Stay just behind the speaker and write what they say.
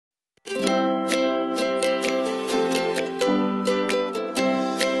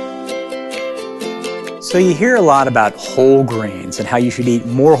So you hear a lot about whole grains and how you should eat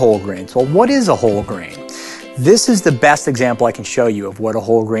more whole grains. Well, what is a whole grain? This is the best example I can show you of what a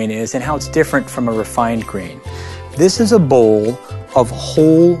whole grain is and how it's different from a refined grain. This is a bowl of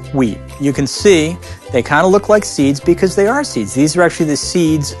whole wheat. You can see they kind of look like seeds because they are seeds. These are actually the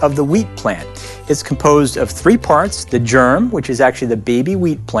seeds of the wheat plant. It's composed of 3 parts: the germ, which is actually the baby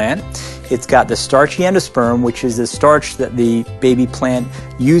wheat plant. It's got the starchy endosperm, which is the starch that the baby plant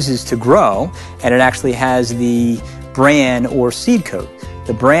uses to grow, and it actually has the bran or seed coat.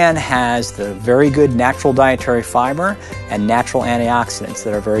 The bran has the very good natural dietary fiber and natural antioxidants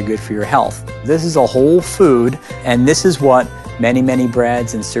that are very good for your health. This is a whole food, and this is what many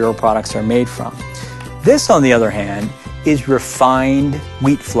breads and cereal products are made from. This, on the other hand, is refined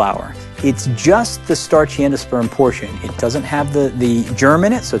wheat flour. It's just the starchy endosperm portion. It doesn't have the germ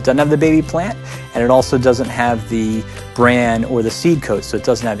in it, so it doesn't have the baby plant, and it also doesn't have the bran or the seed coat, so it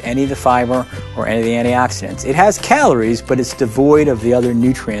doesn't have any of the fiber or any of the antioxidants. It has calories, but it's devoid of the other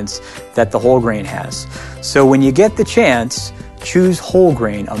nutrients that the whole grain has. So when you get the chance, choose whole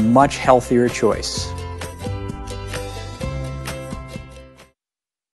grain, a much healthier choice.